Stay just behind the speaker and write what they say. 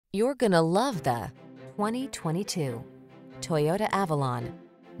You're gonna love the 2022 Toyota Avalon.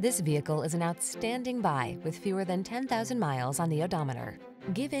 This vehicle is an outstanding buy with fewer than 10,000 miles on the odometer.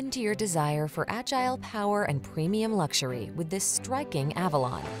 Give in to your desire for agile power and premium luxury with this striking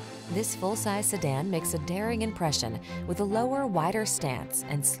Avalon. This full-size sedan makes a daring impression with a lower, wider stance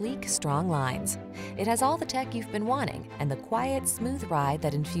and sleek, strong lines. It has all the tech you've been wanting and the quiet, smooth ride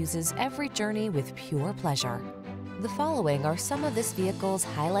that infuses every journey with pure pleasure. The following are some of this vehicle's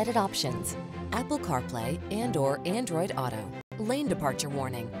highlighted options: Apple CarPlay and/or Android Auto, lane departure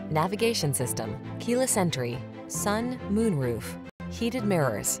warning, navigation system, keyless entry, sun, moonroof, heated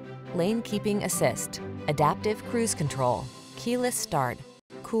mirrors, lane keeping assist, adaptive cruise control, keyless start,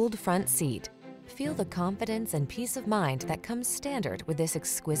 cooled front seat. Feel the confidence and peace of mind that comes standard with this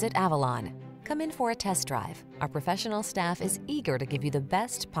exquisite Avalon. Come in for a test drive. Our professional staff is eager to give you the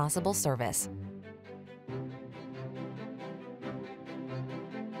best possible service.